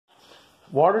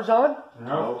Water's on?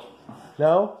 No.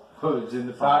 No? It's in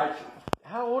the pipe.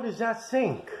 How old is that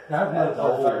sink? That's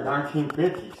old. Like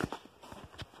 1950s.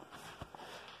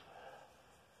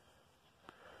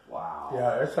 Wow.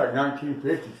 Yeah, it's like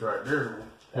 1950s right there.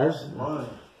 There's money.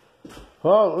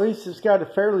 Well, at least it's got a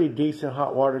fairly decent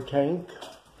hot water tank.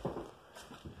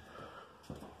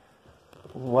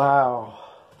 Wow.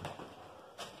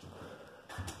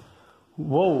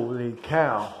 Holy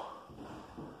cow.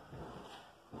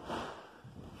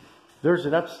 There's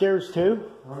an upstairs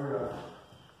too? Oh, yeah.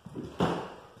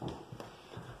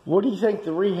 What do you think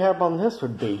the rehab on this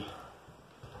would be?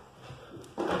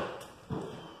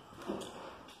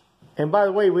 And by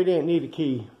the way, we didn't need a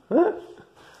key.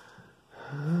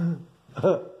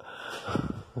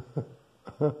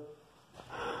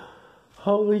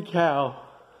 Holy cow.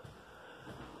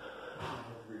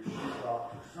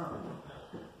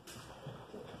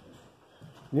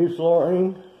 New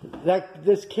flooring.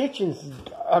 This kitchen's,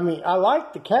 I mean, I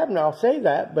like the cabinet, I'll say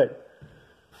that, but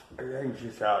Everything's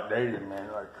just outdated, man.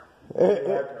 Like,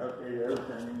 they have to update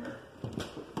everything in there.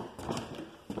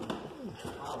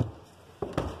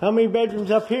 how many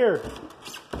bedrooms up here?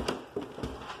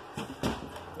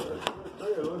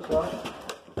 It looks like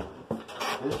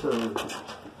this is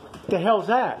The hell's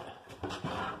that?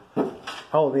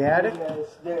 Oh, the attic?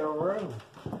 It's their room.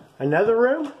 Another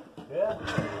room? Yeah.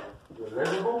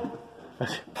 livable.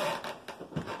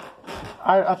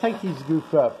 I think he's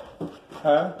goofed up.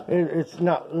 Huh? It's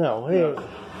not, no. It,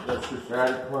 That's just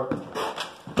adequate.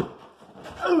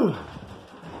 Ooh.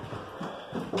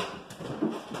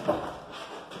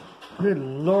 Good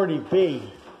lordy B.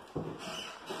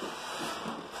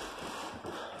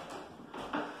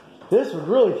 This would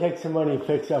really take some money to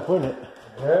fix up, wouldn't it?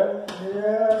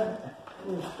 Yeah.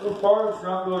 So far, it's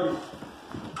not really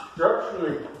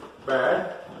structurally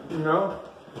bad, you know.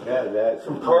 Yeah, that's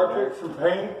Some carpet, some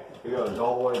paint. It goes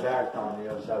all the way back on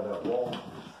the other side of that wall.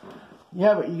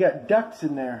 Yeah, but you got ducts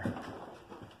in there.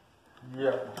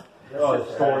 Yeah. Oh,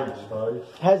 it's storage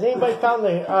space. Has anybody found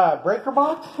the breaker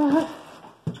box?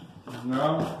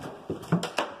 No.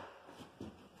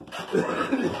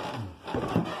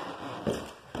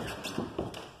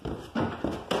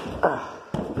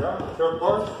 Yeah, so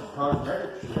far, it's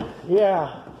cosmetic shit.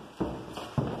 Yeah.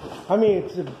 I mean,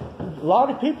 it's a lot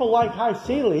of people like high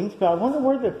ceilings, but I wonder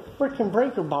where the freaking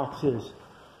breaker box is.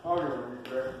 I'll give it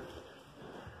back.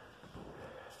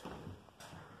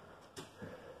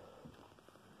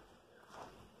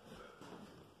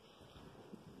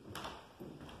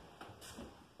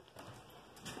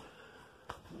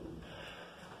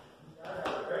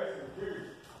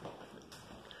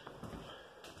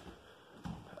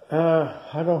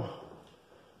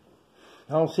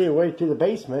 I don't see a way to the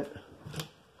basement.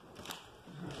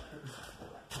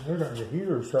 There's a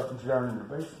heater or something's down in the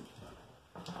basement.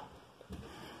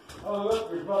 Oh,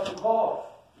 look, there's fucking claws.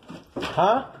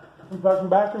 Huh? There's fucking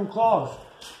bathroom claws.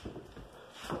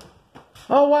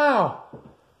 Oh, wow.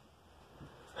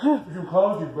 There's some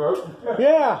claws you broke.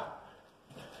 Yeah.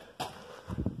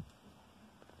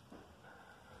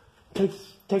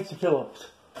 Takes a Phillips.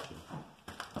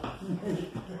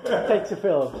 Takes a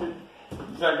Phillips.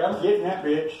 He's like, I'm getting that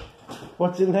bitch.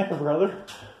 What's in there, brother?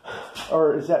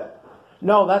 Or is that...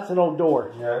 No, that's an old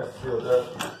door. Yeah, it's sealed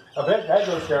up. I bet that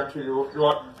goes down to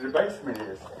what the basement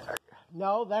is.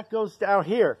 No, that goes down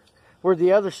here, where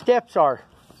the other steps are.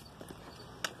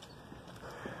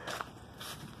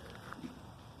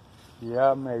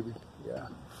 Yeah, maybe. Yeah.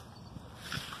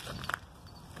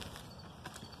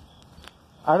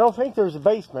 I don't think there's a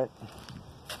basement.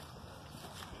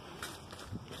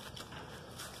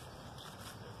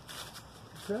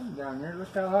 Something down there.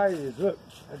 Look how high it is. Look.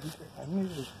 I need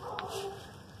to...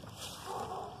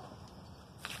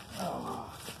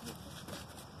 Oh.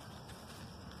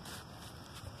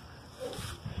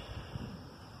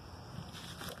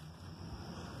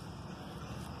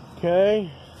 Okay.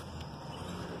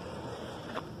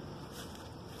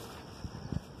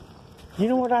 You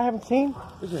know what I haven't seen?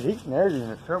 There's a heat and air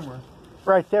unit somewhere.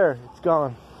 Right there. It's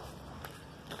gone.